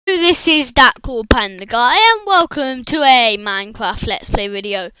this is that cool panda guy, and welcome to a Minecraft Let's Play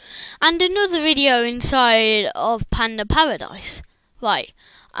video and another video inside of Panda Paradise. Right,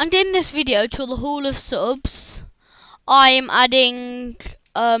 and in this video, to the Hall of Subs, I am adding,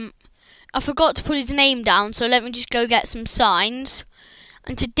 I forgot to put his name down, so let me just go get some signs.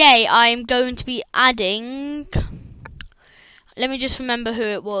 And today I am going to be adding, let me just remember who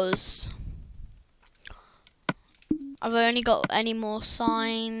it was. Have I only got any more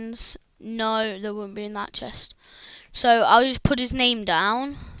signs? No, there wouldn't be in that chest. So I'll just put his name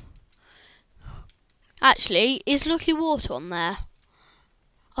down. Actually, is Lucky Water on there?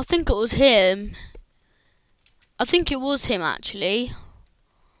 I think it was him. I think it was him actually.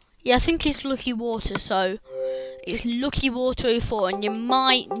 Yeah, I think it's Lucky Water, so it's Lucky Water 04, and you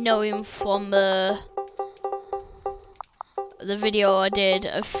might know him from the video I did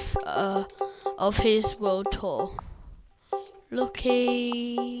of his world tour.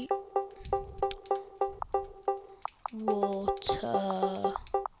 Lucky Water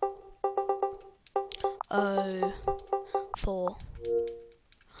 04.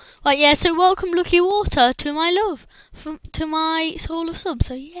 Right, yeah, so welcome Lucky Water to my love, to my Hall of Subs,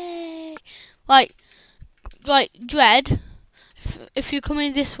 so yay! Right, Dread, if you're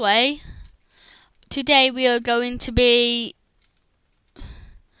coming this way, today we are going to be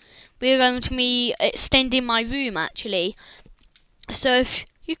extending my room actually. So if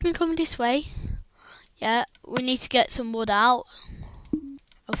you can come this way, yeah, we need to get some wood out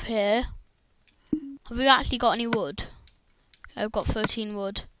of here. Have we actually got any wood? I've got 13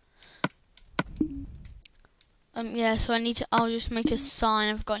 wood. Yeah, so I'll just make a sign.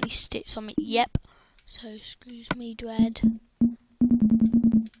 I've got any sticks on me? Yep. So excuse me, Dread.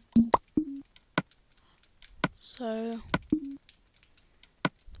 So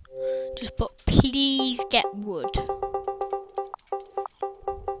just put please get wood.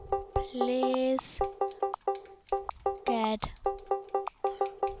 Please get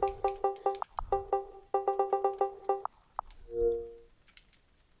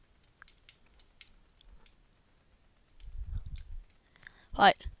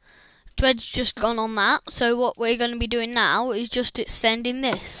right. Dread's just gone on that. So what we're going to be doing now is just extending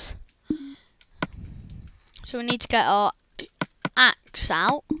this. So we need to get our axe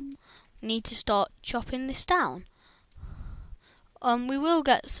out. We need to start chopping this down. We will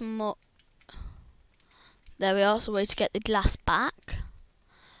get some more. There we are, so way to get the glass back.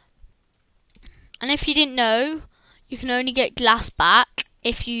 And if you didn't know, you can only get glass back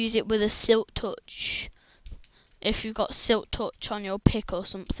if you use it with a silk touch. If you've got silk touch on your pick or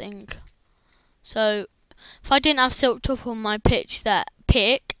something. So if I didn't have silk touch on my pick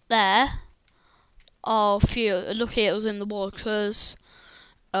there, oh phew, lucky it was in the water, because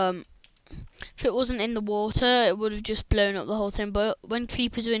if it wasn't in the water, it would have just blown up the whole thing. But when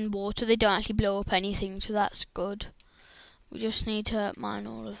creepers are in water, they don't actually blow up anything, so that's good. We just need to mine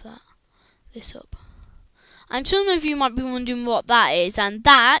all of this up. And some of you might be wondering what that is, and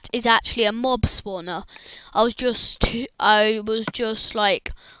that is actually a mob spawner. I was just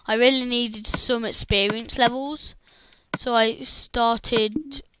like, I really needed some experience levels, so I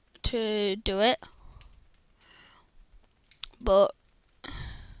started to do it. But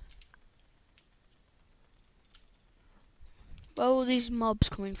where are all these mobs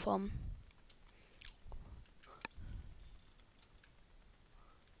coming from?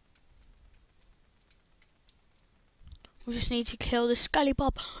 We just need to kill this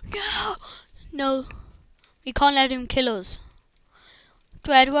scallybob. No! No. We can't let him kill us.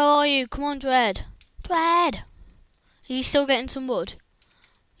 Dread, where are you? Come on, Dread. Dread! Is he still getting some wood?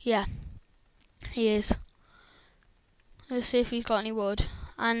 Yeah. He is. Let's see if he's got any wood.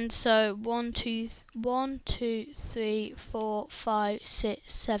 And so 1, 2, 3, 4, 5,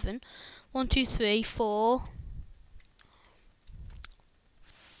 6, 7. 1, 2, 3, 4,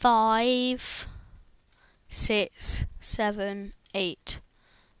 5, 6, 7, 8.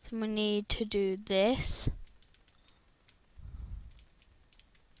 So we need to do this.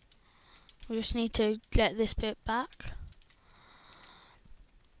 We just need to get this bit back.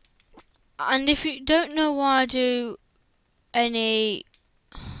 And if you don't know why I do any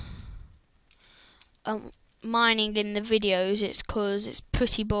mining in the videos, it's because it's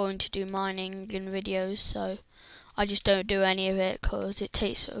pretty boring to do mining in videos, so I just don't do any of it because it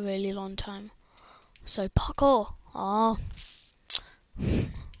takes a really long time. So parkour. Oh.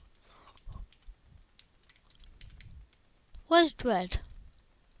 Where's Dread?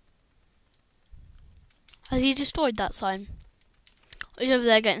 Has he destroyed that sign? He's over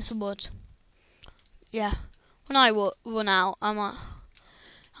there getting some wood. Yeah. When I run out, I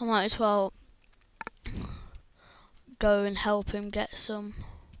might as well go and help him get some.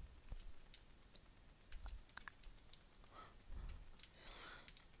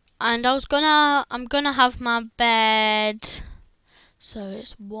 And I'm gonna have my bed. So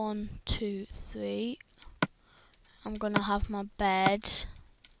it's 1, 2, 3. I'm gonna have my bed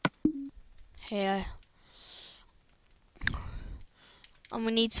here. And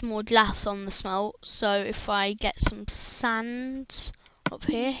we need some more glass on the smelt. So if I get some sand up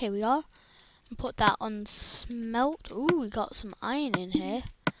here, here we are, and put that on smelt. Ooh, we got some iron in here.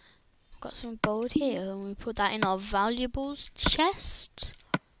 We've got some gold here, and we put that in our valuables chest.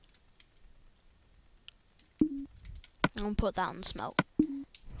 And put that on smelt.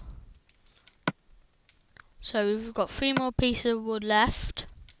 So we've got 3 more pieces of wood left.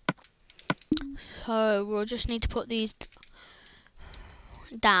 So we'll just need to put these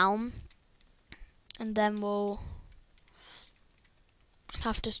down, and then we'll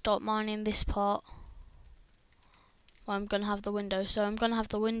have to start mining this part. Well, I'm gonna have the windows. So I'm gonna have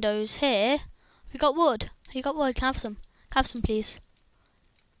the windows here. Have you got wood? Have you got wood? Can I have some? Can I have some, please?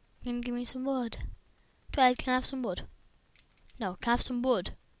 Can you give me some wood? Dread, can I have some wood? No, can I have some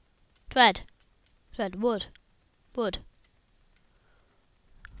wood? Dread, wood, wood.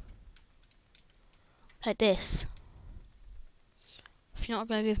 Like this. If you're not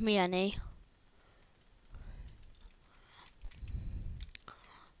going to give me any.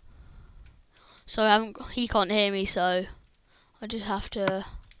 So he can't hear me, so I just have to.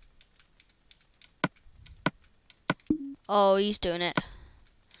 Oh, he's doing it.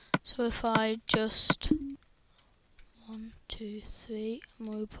 So if I just 1, 2, 3, and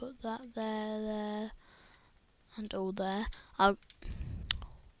we'll put that there, and all there. Oh,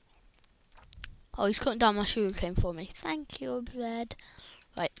 he's cutting down my sugarcane for me. Thank you, Bread.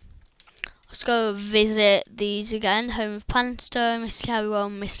 Right, let's go visit these again. Home of Panster, Mr. Carrywell,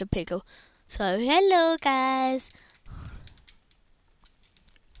 and Mr. Pickle. So, hello, guys.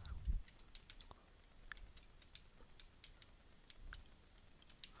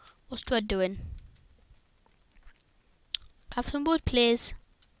 What's Dread doing? Have some wood, please.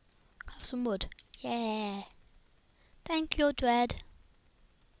 Have some wood. Yeah. Thank you, Dread.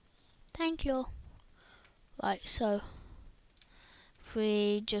 Thank you. Right, so if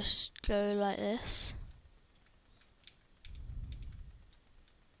we just go like this.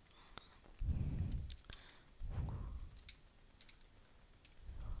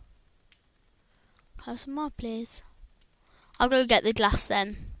 Have some more, please. I'll go get the glass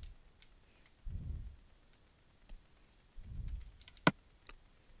then.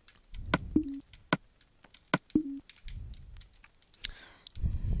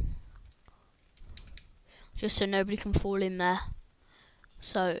 Just so nobody can fall in there.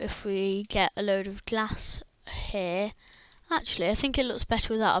 So if we get a load of glass here, actually I think it looks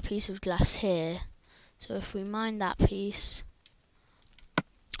better without a piece of glass here. So if we mine that piece,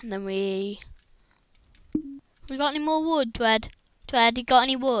 and then we got any more wood, Dread? Dread, you got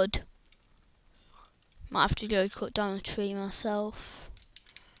any wood? Might have to go cut down a tree myself.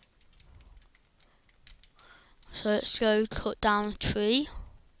 So let's go cut down a tree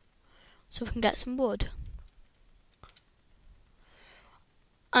so we can get some wood.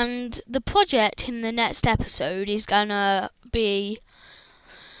 And the project in the next episode is gonna be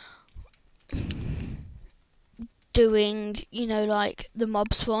doing, you know, like the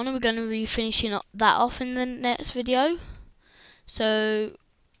mob spawn, and we're gonna be finishing that off in the next video. So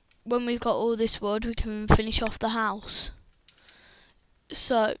when we've got all this wood, we can finish off the house.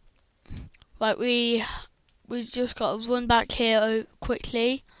 So, right, we just got to run back here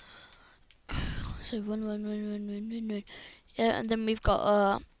quickly. So run. Yeah, and then we've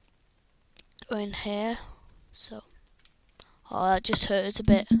got go in here. So, oh, that just hurts a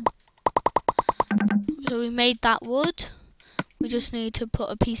bit. So we made that wood. We just need to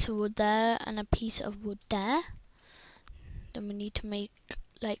put a piece of wood there and a piece of wood there. Then we need to make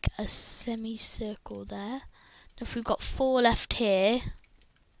like a semicircle there. If we've got 4 left here,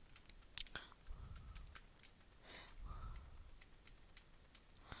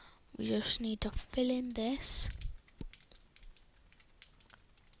 we just need to fill in this.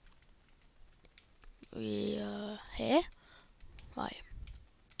 We are here, right?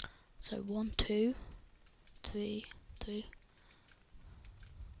 So 1, 2, 3.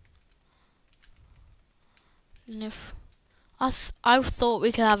 And if I thought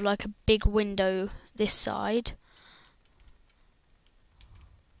we could have like a big window this side.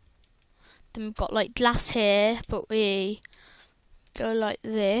 Then we've got like glass here, but we go like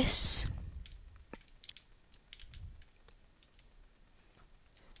this.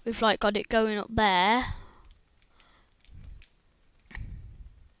 We've like got it going up there.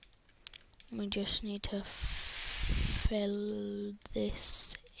 We just need to fill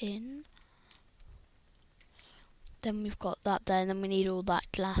this in. Then we've got that there, and then we need all that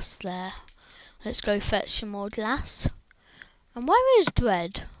glass there. Let's go fetch some more glass. And where is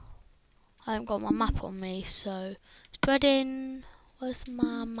Dread? I haven't got my map on me, so... Is Dread in... Where's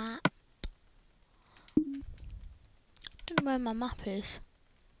my map? I don't know where my map is.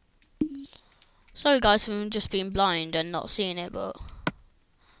 Sorry guys for just being blind and not seeing it, but...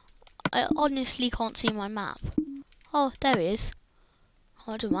 I honestly can't see my map. Oh, there he is.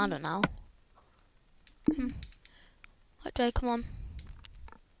 Oh, it doesn't matter now. Right, Dread, come on.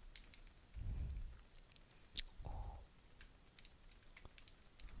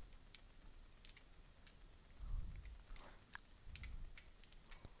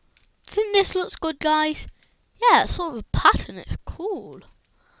 I think this looks good, guys. Yeah, it's sort of a pattern. It's cool.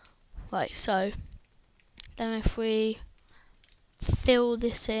 Right, so then if we fill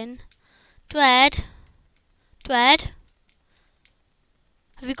this in, Dread, have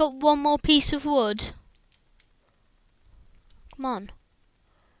you got one more piece of wood? Come on.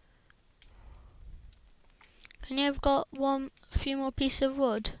 Can you have got a few more pieces of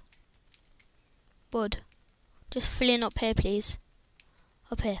wood? Just fill in up here, please.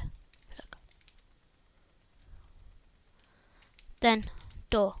 Up here. Look. Then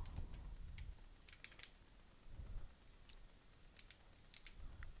door.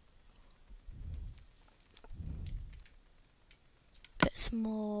 Get some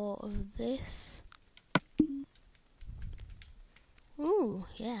more of this. Ooh,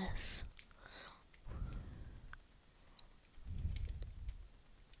 yes.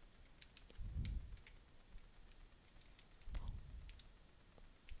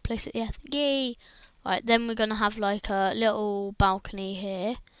 Place it, yeah. Yay! Right, then we're gonna have like a little balcony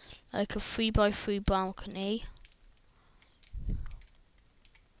here, like a 3x3 balcony.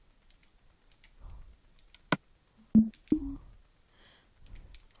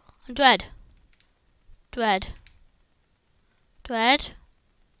 And Dread.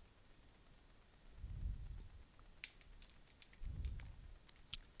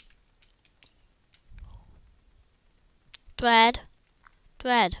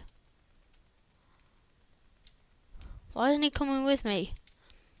 Why isn't he coming with me?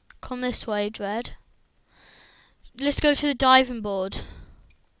 Come this way, Dread. Let's go to the diving board.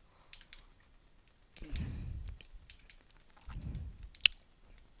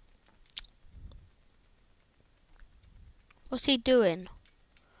 What's he doing?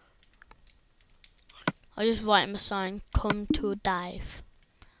 I'll just write him a sign. Come to a dive.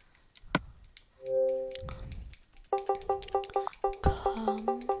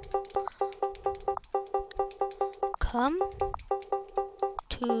 Come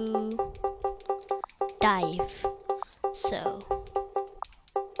to dive. So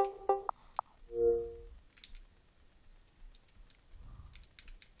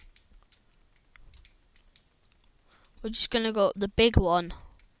we're just gonna go up the big one.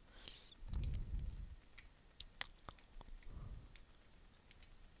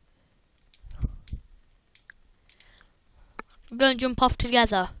 We're gonna jump off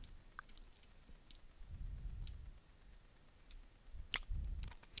together.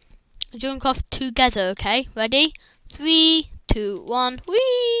 Jump off together, okay? Ready? 3, 2, 1,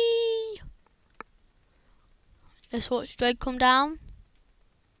 whee! Let's watch Dread come down.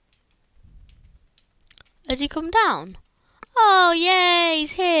 Has he come down? Oh, yay,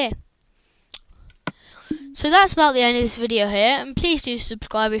 he's here. So that's about the end of this video here, and please do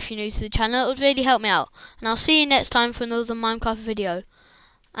subscribe if you're new to the channel. It would really help me out. And I'll see you next time for another Minecraft video.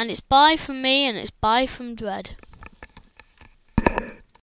 And it's bye from me, and it's bye from Dread.